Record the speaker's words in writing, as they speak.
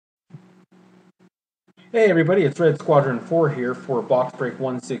Hey everybody, it's Redsquadron4 here for box break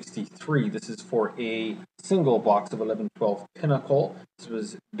 163. This is for a single box of 11-12 Pinnacle. This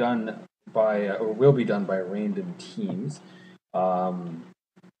was done by, or will be done by random teams.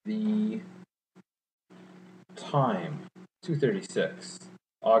 The time, 2:36,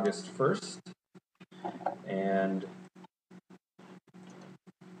 August 1st. And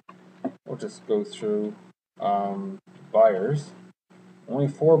we'll just go through buyers. Only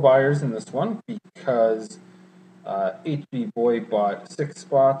 4 buyers in this one because HB Boy bought 6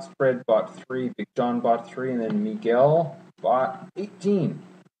 spots, Fred bought 3, Big John bought 3, and then Miguel bought 18.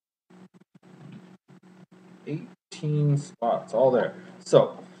 18 spots, all there.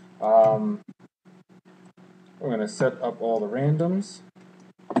 So, we're going to set up all the randoms.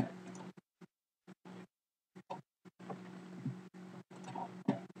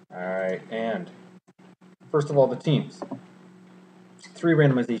 Alright, and first of all, the teams. 3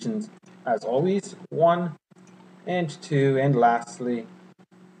 randomizations, as always. 1 and 2, and lastly,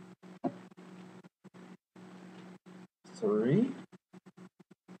 3.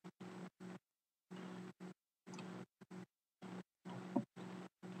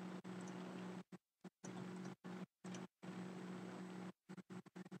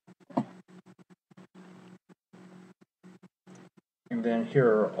 And then here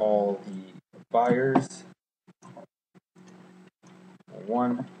are all the buyers.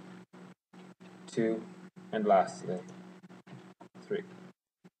 1, 2, and lastly, 3.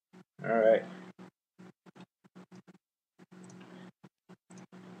 Alright.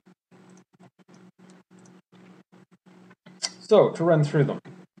 So, to run through them.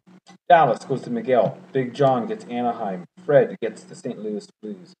 Dallas goes to Miguel. Big John gets Anaheim. Fred gets the St. Louis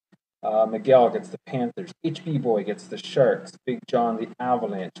Blues. Miguel gets the Panthers. HB Boy gets the Sharks. Big John the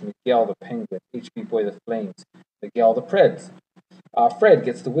Avalanche. Miguel the Penguins. HB Boy the Flames. Miguel the Preds. Fred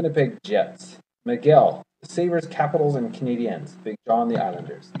gets the Winnipeg Jets. Miguel the Sabres, Capitals, and Canadiens. Big John the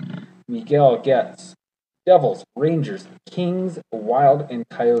Islanders. Miguel gets Devils, Rangers, Kings, Wild, and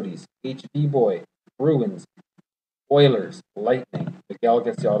Coyotes. HB Boy, Bruins, Oilers, Lightning. Miguel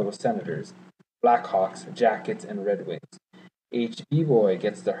gets the Ottawa Senators. Blackhawks, Jackets, and Red Wings. HB Boy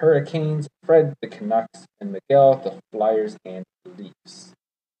gets the Hurricanes, Fred the Canucks, and Miguel the Flyers and Leafs.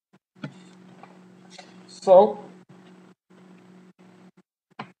 So,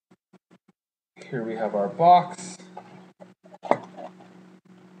 here we have our box.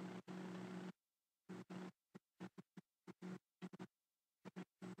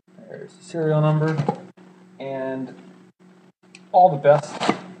 There's the serial number, and all the best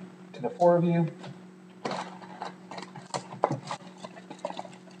to the 4 of you.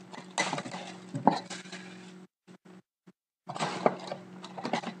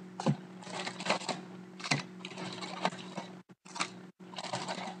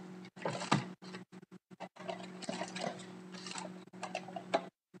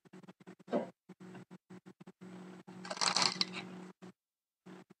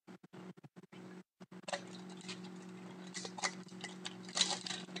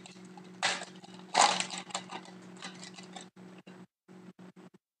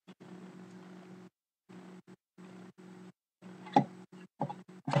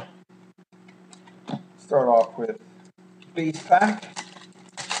 Start off with base pack.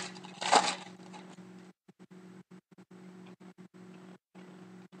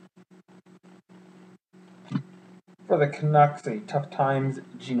 For the Canucks, a Tough Times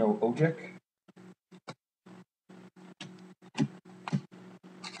Gino Ojic.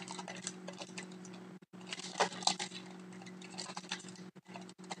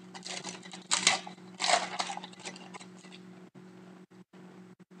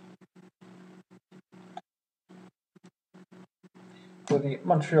 For the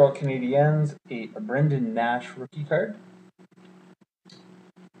Montreal Canadiens, a Brendan Nash rookie card.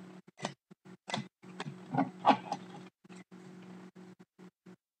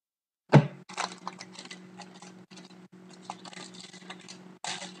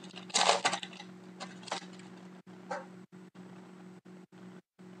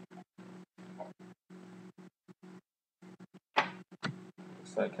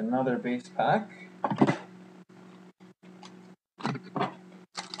 Looks like another base pack.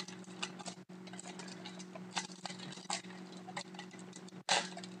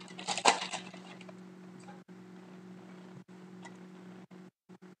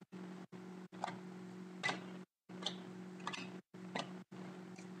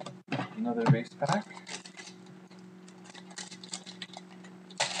 Another base pack.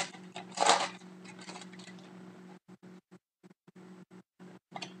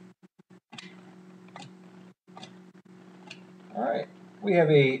 Alright, we have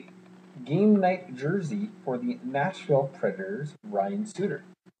a Game night jersey for the Nashville Predators, Ryan Suter.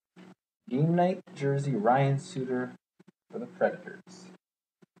 Game night jersey, Ryan Suter for the Predators.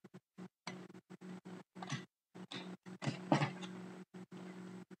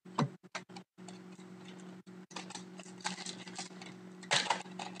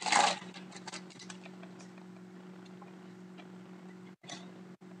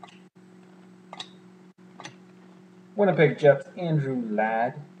 Winnipeg Jets, Andrew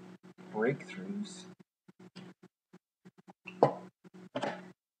Ladd, breakthroughs.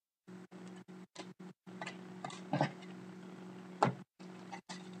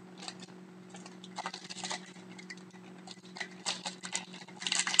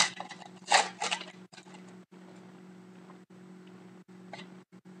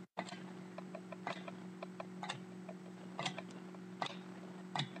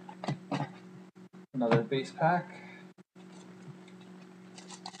 Another base pack.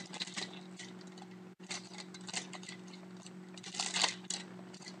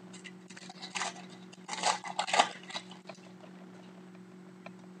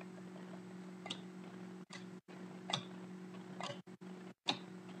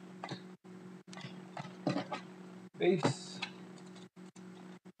 Base.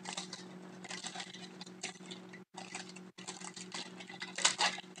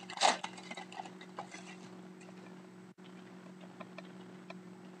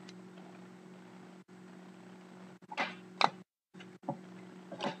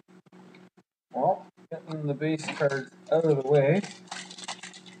 Well, getting the base cards out of the way.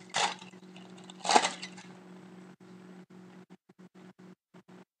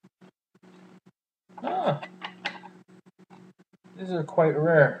 Ah, these are quite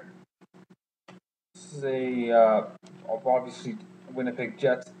rare. This is a obviously Winnipeg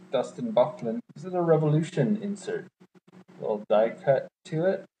Jets, Dustin Bufflin. This is a Revolution insert. Little die cut to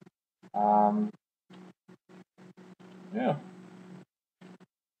it. Yeah.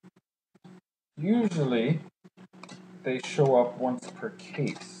 Usually they show up once per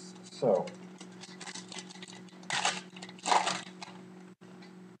case. So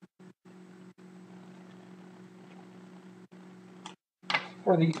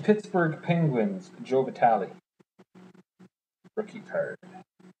for the Pittsburgh Penguins, Joe Vitale. Rookie card.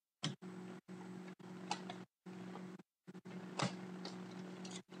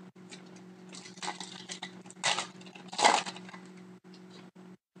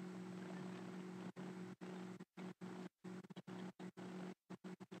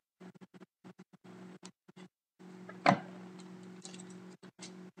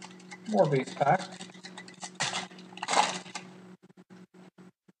 More base pack.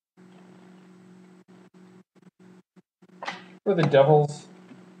 For the Devils,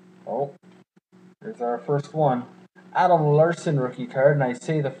 oh, here's our first one. Adam Larson rookie card, and I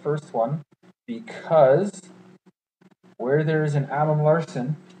say the first one because where there is an Adam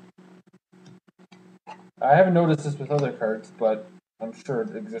Larson, I haven't noticed this with other cards, but I'm sure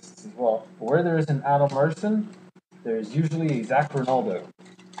it exists as well. But where there is an Adam Larson, there's usually a Zach Ronaldo.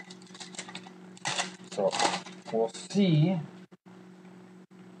 So we'll see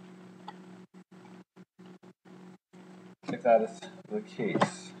if that is the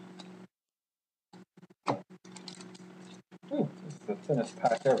case. Ooh, this is the thinnest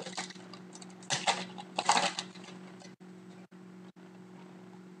pack ever.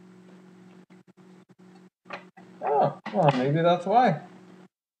 Oh, well, maybe that's why.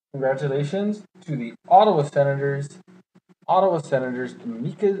 Congratulations to the Ottawa Senators. Ottawa Senators,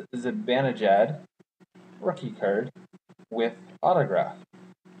 Mika Zibanejad, rookie card with autograph.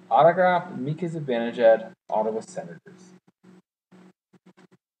 Autograph, Mika Zibanejad, Ottawa Senators.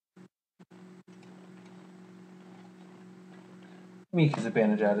 Mika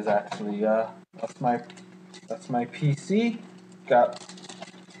Zibanejad is actually that's my PC. Got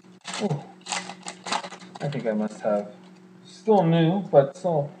I think I must have still new, but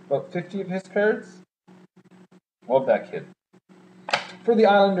still about 50 of his cards. Love that kid. For the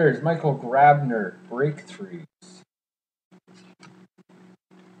Islanders, Michael Grabner, breakthroughs.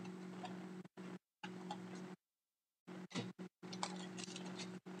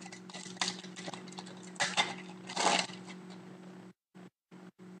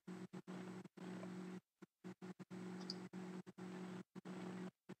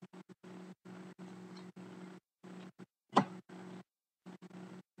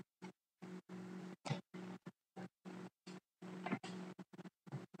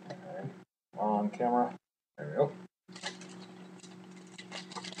 On camera. There we go.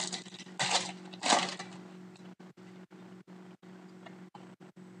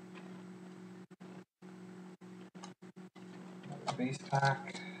 Base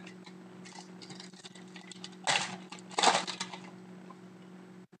pack.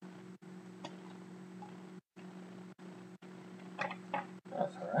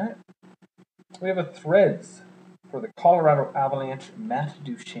 We have a Threads for the Colorado Avalanche, Matt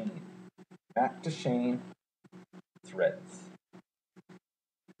Duchene. Matt Duchene, Threads.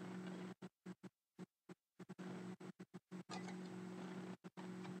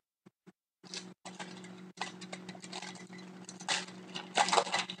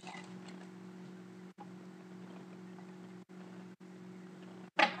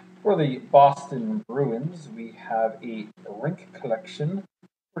 For the Boston Bruins, we have a rink collection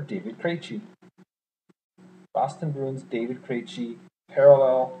for David Krejci. Boston Bruins, David Krejci,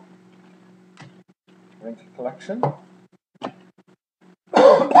 parallel rink collection.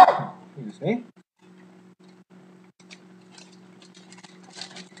 Excuse me.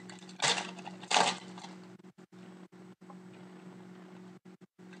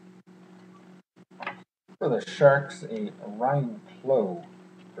 For the Sharks, a Ryan Clough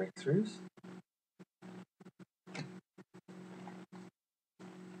breakthroughs.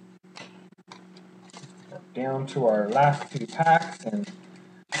 Down to our last two packs, and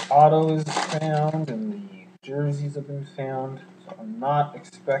autos found, and the jerseys have been found. So I'm not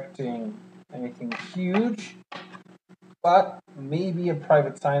expecting anything huge, but maybe a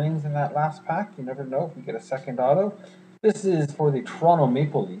private signings in that last pack. You never know if we get a second auto. This is for the Toronto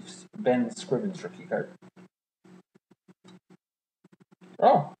Maple Leafs, Ben Scrivens rookie card.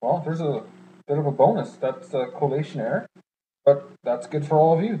 Oh, well, there's a bit of a bonus. That's a collation error, but that's good for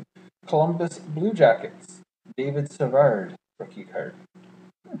all of you. Columbus Blue Jackets, David Savard rookie card.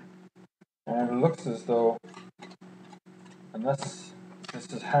 And it looks as though, unless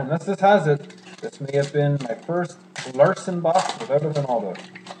this has it, this may have been my first Larson box without an auto.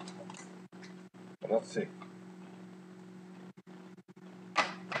 But let's see.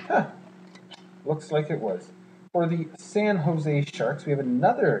 Huh. Looks like it was. For the San Jose Sharks, we have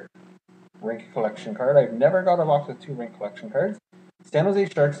another rink collection card. I've never got a box with two rink collection cards. San Jose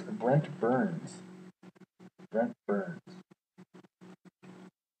Sharks, Brent Burns. Brent Burns.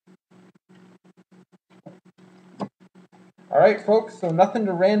 All right, folks, so nothing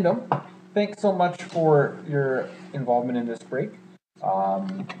to random. Thanks so much for your involvement in this break.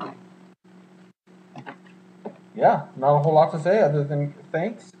 Yeah, not a whole lot to say other than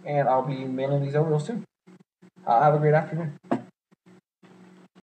thanks, and I'll be mailing these out real soon. Have a great afternoon.